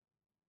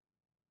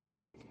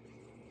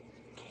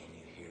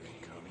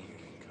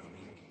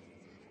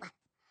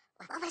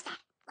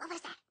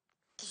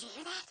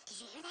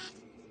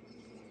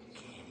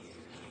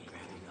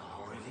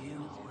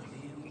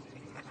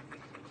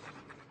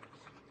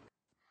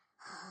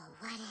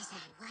What is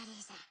it? What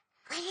is it?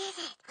 What is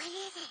it? What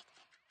is it?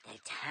 The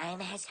time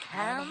has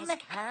come.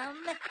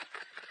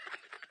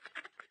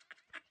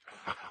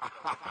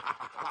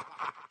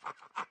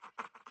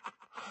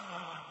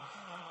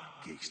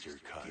 Geekster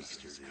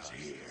Cousins is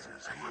here.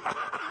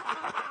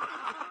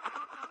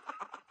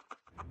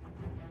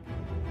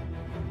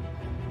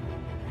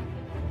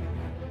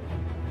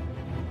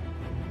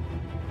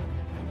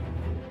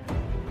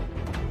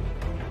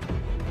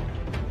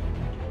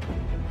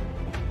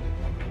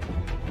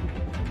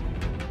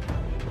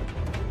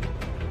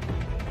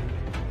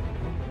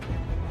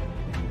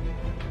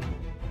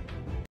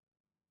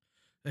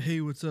 Hey,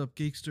 what's up,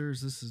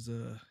 Geeksters? This is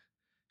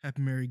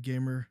Happy Merry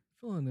Gamer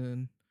filling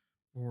in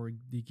for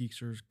the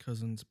Geeksters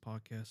Cousins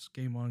podcast,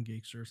 Game On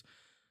Geeksters.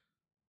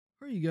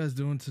 How are you guys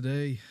doing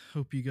today?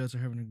 Hope you guys are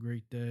having a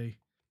great day.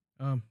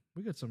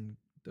 We got some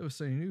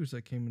devastating news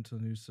that came into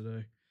the news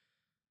today.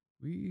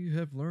 We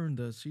have learned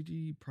that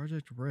CD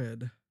Projekt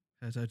Red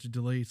has actually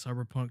delayed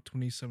Cyberpunk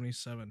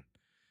 2077.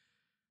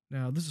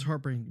 Now, this is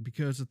heartbreaking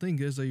because the thing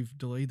is they've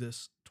delayed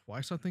this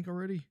twice, I think,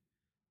 already.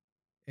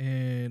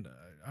 And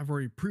I've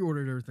already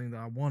pre-ordered everything that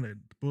I wanted,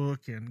 the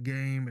book and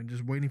game, and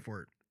just waiting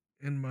for it.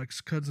 And my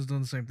cousin's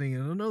done the same thing,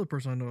 and another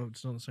person I know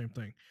has done the same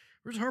thing.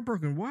 We're just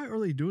heartbroken. Why are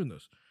they doing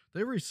this?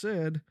 They already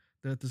said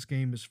that this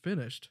game is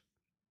finished,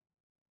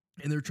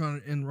 and they're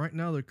trying to. And right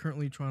now, they're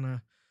currently trying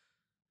to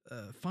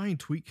fine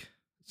tweak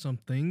some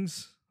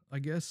things. I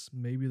guess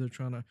maybe they're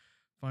trying to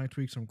fine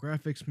tweak some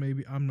graphics.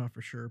 Maybe I'm not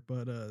for sure,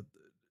 but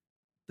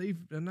they've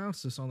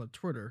announced this on the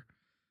Twitter.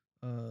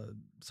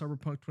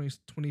 Cyberpunk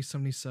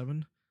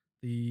 2077,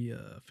 the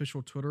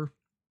official Twitter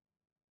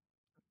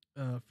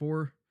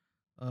for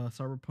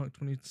Cyberpunk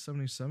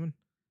 2077.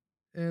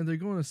 And they're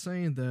going to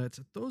saying that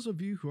those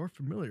of you who are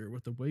familiar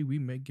with the way we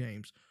make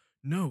games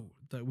know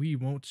that we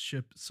won't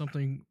ship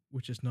something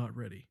which is not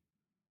ready.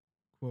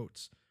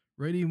 Quotes,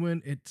 ready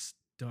when it's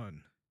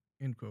done,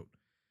 end quote.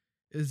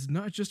 Is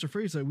not just a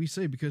phrase that we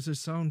say because it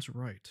sounds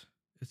right.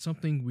 It's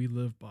something we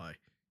live by,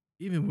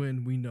 even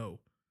when we know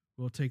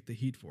we'll take the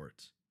heat for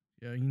it.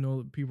 Yeah, you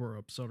know, people are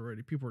upset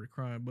already. People are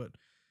crying, but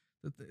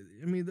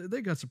I mean,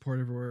 they got support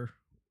everywhere.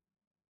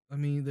 I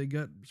mean, they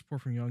got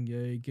support from Young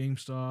Ye,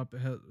 GameStop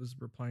is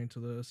replying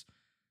to this.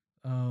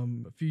 A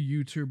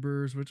few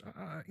YouTubers, which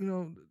I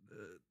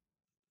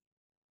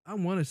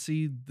want to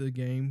see the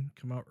game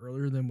come out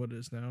earlier than what it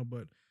is now,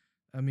 but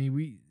I mean,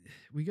 we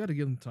got to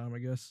give them time, I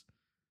guess.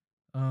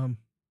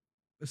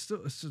 It's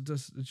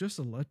just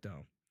a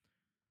letdown,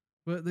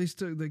 but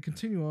they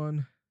continue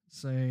on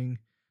saying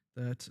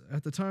that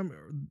at the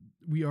time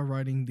we are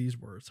writing these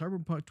words,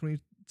 Cyberpunk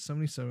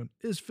 2077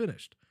 is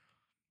finished,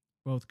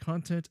 both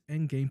content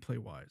and gameplay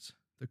wise.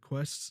 The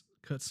quests,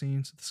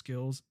 cutscenes, the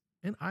skills,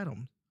 and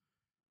items.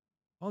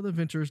 All the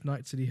adventures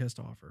Night City has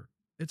to offer.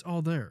 It's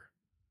all there.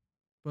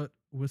 But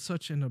with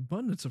such an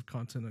abundance of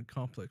content and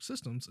complex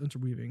systems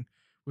interweaving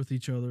with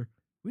each other,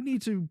 we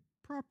need to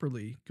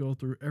properly go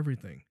through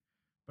everything,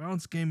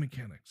 balance game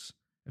mechanics,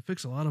 and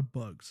fix a lot of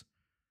bugs.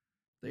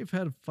 They've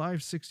had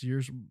 5-6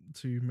 years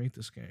to make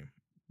this game.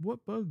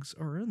 What bugs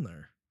are in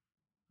there?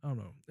 I don't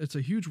know. It's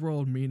a huge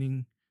world,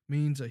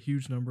 means a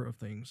huge number of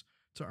things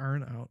to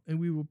iron out, and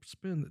we will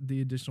spend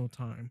the additional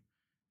time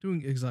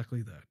doing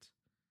exactly that.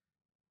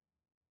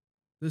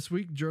 This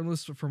week,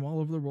 journalists from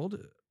all over the world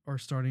are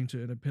starting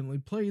to independently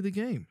play the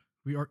game.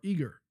 We are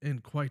eager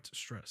and quite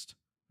stressed,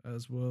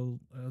 as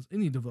well as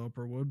any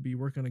developer would be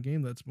working on a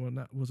game that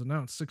was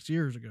announced 6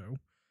 years ago,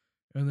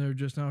 and they're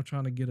just now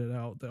trying to get it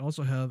out. They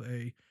also have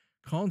a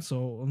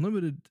console, a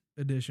limited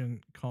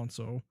edition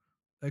console,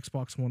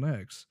 Xbox One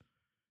X.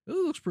 It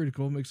looks pretty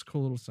cool, makes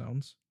cool little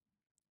sounds.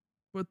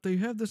 But they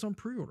have this on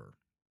pre-order.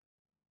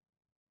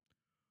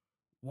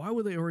 Why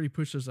would they already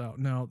push this out?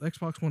 Now, the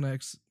Xbox One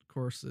X, of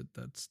course,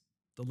 that's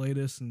the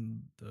latest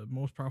and the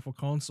most powerful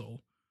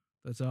console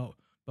that's out.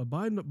 But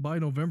by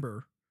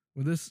November,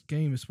 when this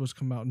game is supposed to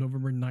come out,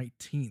 November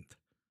 19th,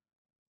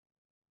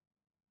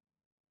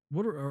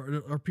 what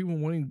are people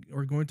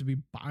going to be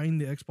buying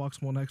the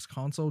Xbox One X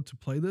console to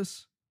play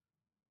this?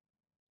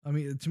 I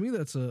mean, to me,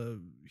 that's a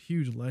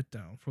huge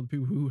letdown for the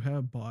people who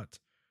have bought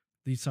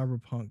the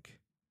Cyberpunk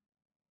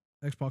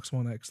Xbox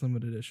One X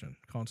limited edition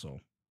console.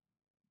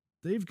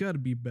 They've got to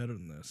be better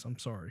than this. I'm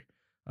sorry.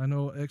 I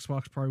know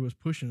Xbox probably was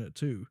pushing it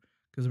too,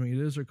 because I mean, it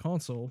is their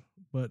console,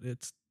 but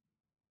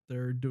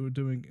they're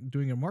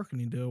doing a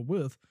marketing deal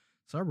with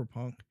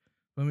Cyberpunk.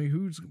 I mean,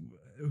 who's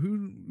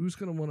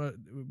going to want to,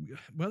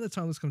 by the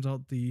time this comes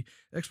out, the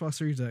Xbox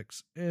Series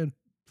X and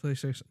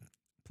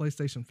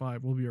PlayStation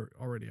 5 will be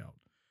already out.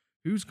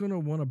 Who's going to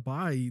want to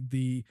buy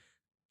the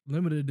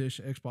limited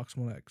edition Xbox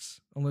One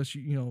X? Unless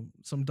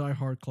some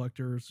diehard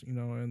collectors,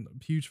 and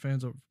huge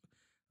fans of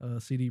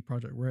CD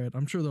Projekt Red.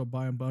 I'm sure they'll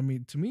buy them, but I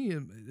mean, to me,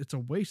 it's a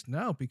waste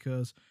now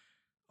because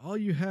all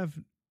you have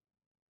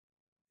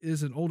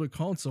is an older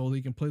console that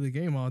you can play the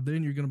game on.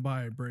 Then you're going to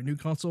buy a brand new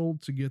console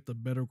to get the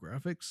better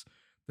graphics.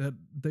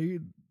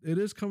 It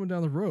is coming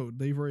down the road.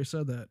 They've already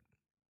said that.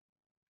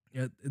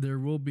 Yet there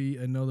will be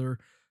another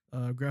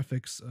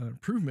graphics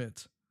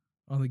improvement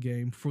on the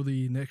game for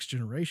the next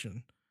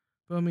generation.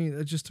 But I mean,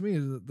 it just to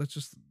me, it's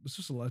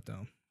just a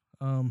letdown.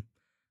 Um,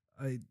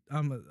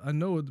 I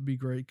know it'd be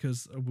great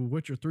because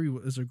Witcher 3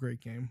 is a great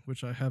game,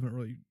 which I haven't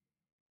really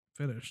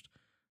finished.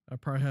 I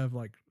probably have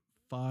like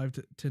 5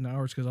 to 10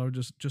 hours because I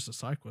was just a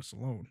side quest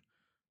alone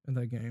in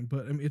that game.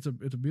 But I mean, it's a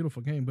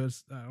beautiful game. But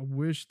I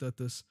wish that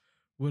this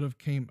would have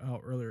came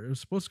out earlier. It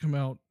was supposed to come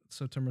out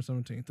September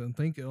 17th, and I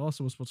think it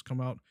also was supposed to come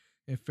out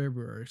in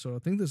February. So I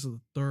think this is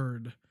the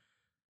third.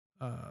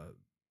 Uh,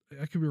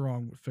 I could be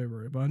wrong with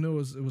February, but I know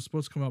it was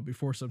supposed to come out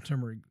before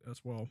September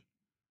as well.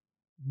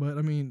 But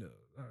I mean,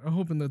 I'm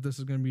hoping that this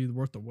is going to be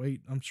worth the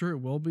wait. I'm sure it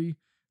will be.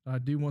 I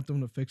do want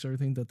them to fix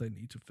everything that they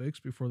need to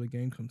fix before the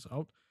game comes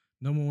out.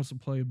 No one wants to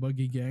play a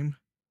buggy game.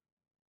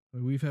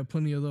 We've had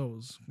plenty of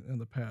those in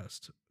the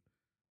past.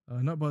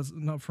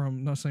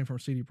 Not saying from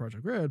CD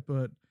Projekt Red,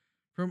 but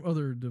from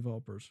other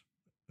developers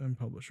and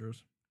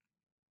publishers.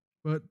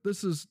 But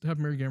this is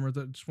Happy Mary Gamer.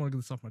 That just want to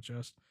get this off my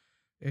chest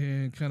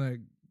and kind of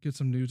get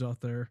some news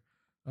out there.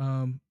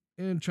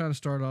 And trying to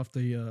start off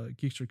the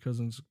Geekster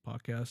Cousins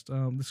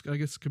podcast. This I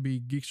guess could be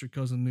Geekster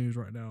Cousin news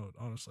right now,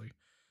 honestly.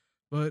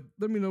 But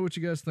let me know what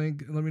you guys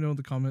think. Let me know in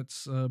the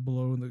comments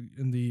below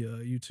in the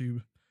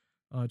YouTube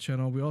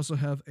channel. We also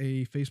have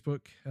a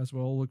Facebook as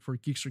well. Look for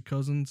Geekster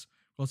Cousins.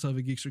 We also have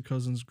a Geekster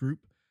Cousins group,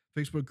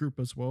 Facebook group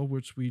as well,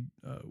 which we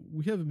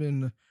haven't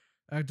been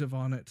active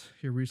on it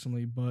here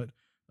recently, but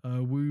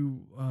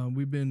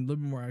we've been a little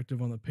bit more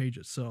active on the page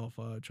itself,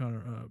 trying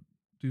to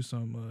do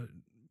some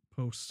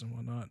posts and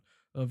whatnot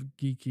of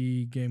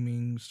geeky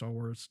gaming, Star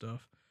Wars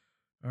stuff.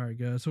 All right,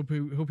 guys. Hope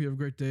you have a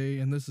great day.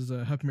 And this is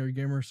Happy Mary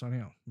Gamer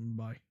signing out.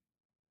 Bye.